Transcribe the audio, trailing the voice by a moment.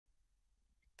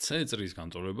წრეწირის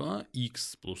განტოლება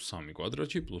x + 3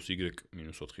 კვადრატში + y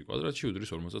 - 4 კვადრატში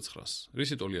უდრის 59-ს.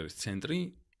 რისი ტოლი არის ცენტრი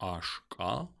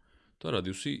HK და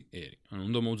რადიუსი R. ანუ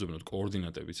უნდა მოვუძებნოთ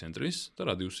კოორდინატები ცენტრის და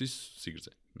რადიუსის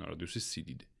სიგრძე, რადიუსის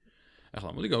სიდიდე. ახლა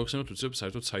მოდი გავიხსენოთ უცებ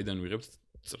საერთოდ საიდან ვიღებთ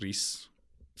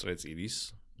წრეწირის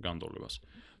განტოლებას.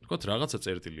 თქვათ რაღაცა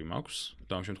წერტილი მაქვს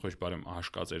და ამ შემთხვევაში ბარემ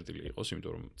HK წერტილი იყოს,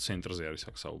 იმიტომ რომ ცენტრზე არის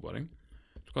აქ საუბარი.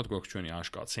 თქვათ გვაქვს ჩვენი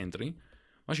HK ცენტრი,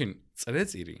 მაშინ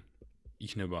წრეწირი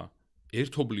იქნება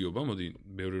ერთობლიობა, მოდი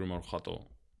ბევრი რომ არ ვხატო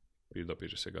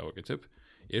პირდაპირ ესე გავაკეთებ,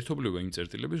 ერთობლიობა იმ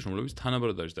წერტილების, რომლებიც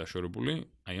თანაბრად არის დაშორებული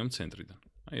აი ამ ცენტრიდან.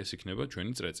 აი ეს იქნება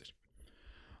ჩვენი წრეწირი.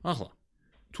 ახლა,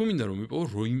 თუ მინდა რომ მიპოვო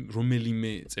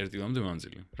რომელიმე წერტილამდე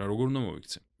მანძილი, რა როგორ უნდა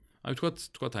მოვიქცე? აი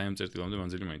თქვათ აი ამ წერტილამდე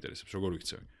მანძილი მაინტერესებს, როგორ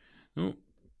ვიქცევი?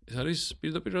 ეს არის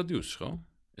პირდაპირ რადიუსი, ხო?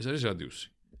 ეს არის რადიუსი.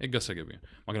 ეგ გასაგებია.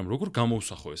 მაგრამ როგორ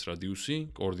გამოვსახო ეს რადიუსი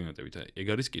კოორდინატებით? ეგ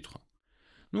არის კითხვა.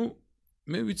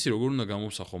 მე ვიცი როგორ უნდა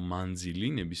გამოვსახო მანძილი,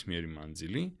 ნებისმიერი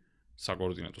მანძილი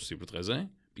საკოორდინატო სიბრტყეზე,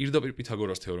 პირდაპირ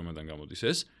პითაგორას თეორემიდან გამოდის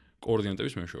ეს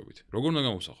კოორდინატების მეშვეობით. როგორ უნდა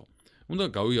გამოვსახო? უნდა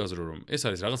გავიაზრო რომ ეს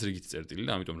არის რაღაც რიგითი წერტილი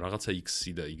და ამიტომ რაღაცა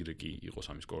x-ი და y-ი იყოს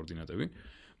ამის კოორდინატები.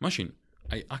 მაშინ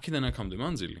აი აქედან აქამდე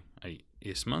მანძილი, აი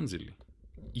ეს მანძილი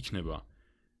იქნება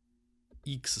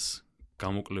x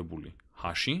გამოკლებული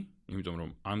h-ი, იმიტომ რომ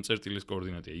ამ წერტილის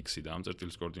კოორდინატია x-ი და ამ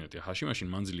წერტილის კოორდინატია h-ი, მაშინ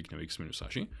მანძილი იქნება x -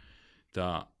 h-ი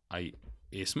და აი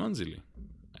ეს მანძილი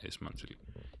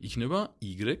იქნება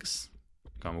y-ს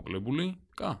გამოკლებული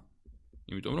k.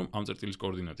 იმიტომ რომ ამ წერტილის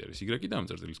კოორდინატი არის y და ამ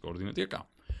წერტილის კოორდინატია k.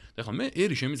 და ახლა მე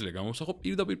r-ი შემიძლია გამოვსახო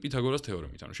პირდაპირ პითაგორას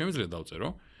თეორემით. ანუ შემიძლია დავწერო,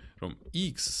 რომ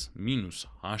x -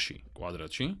 h-ი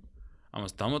კვადრატში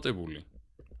ამას დამატებული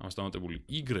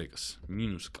y-ს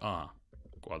 - k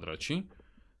კვადრატში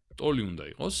ტოლი უნდა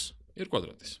იყოს r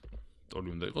კვადრატის. ტოლი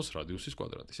უნდა იყოს რადიუსის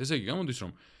კვადრატის. ესე იგი გამოდის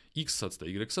რომ x-საც და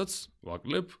y-საც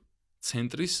ვაკლებ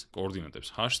ცენტრის კოორდინატებს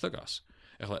h-ს და k-ს.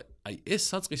 ახლა აი ეს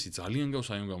საწყისი ძალიან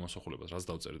გავს აი ამ გამოსახულებას, რაც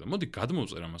დავწერე და მოდი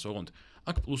გადმოვწერ ამას, ოღონდ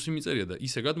აქ პლუსი მიწერია და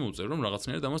ისე გადმოვწერ, რომ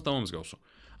რაღაცნაირად ამას დავამსგავსო.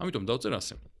 ამიტომ დავწერ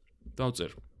ასე.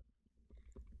 დავწერ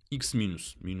x -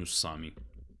 3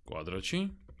 კვადრატში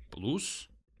plus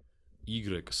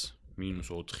y-ს -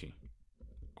 4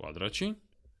 კვადრატში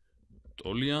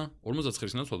ტოლია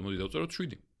 59-ის ნაცვლად მოდი დავწეროთ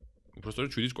 7. უბრალოდ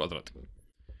 7-ის კვადრატი.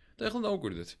 და ახლა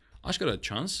დავუკვირდეთ. აშკარად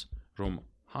ჩანს, რომ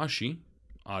h-ი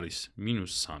არის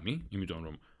 -3, იმიტომ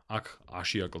რომ აქ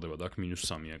h-ი აკლდება და აქ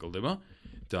 -3 აკლდება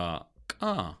და k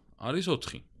არის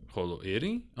 4, ხოლო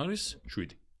r-ი არის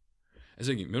 7.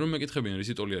 ესე იგი, მე რომ მეკითხებიან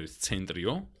რისი ტოლი არის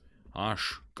ცენტრიო,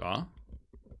 HK,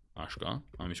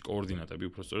 ამის კოორდინატები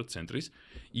უბრალოდ ცენტრის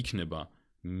იქნება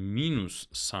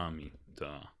 -3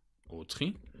 და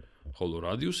 4, ხოლო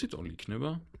რადიუსი ტოლი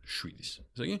იქნება 7-ის.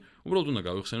 ესე იგი, უბრალოდ უნდა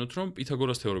გავიხსენოთ, რომ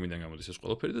პითაგორას თეორემიდან გამოდის ეს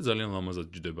ყველაფერი და ძალიან ლამაზად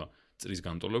ჯდება წრის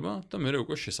განტოლება და მე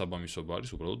უკვე შესაბამისობა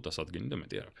არის უბრალოდ დასადგენი და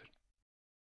მეტი არაფერი.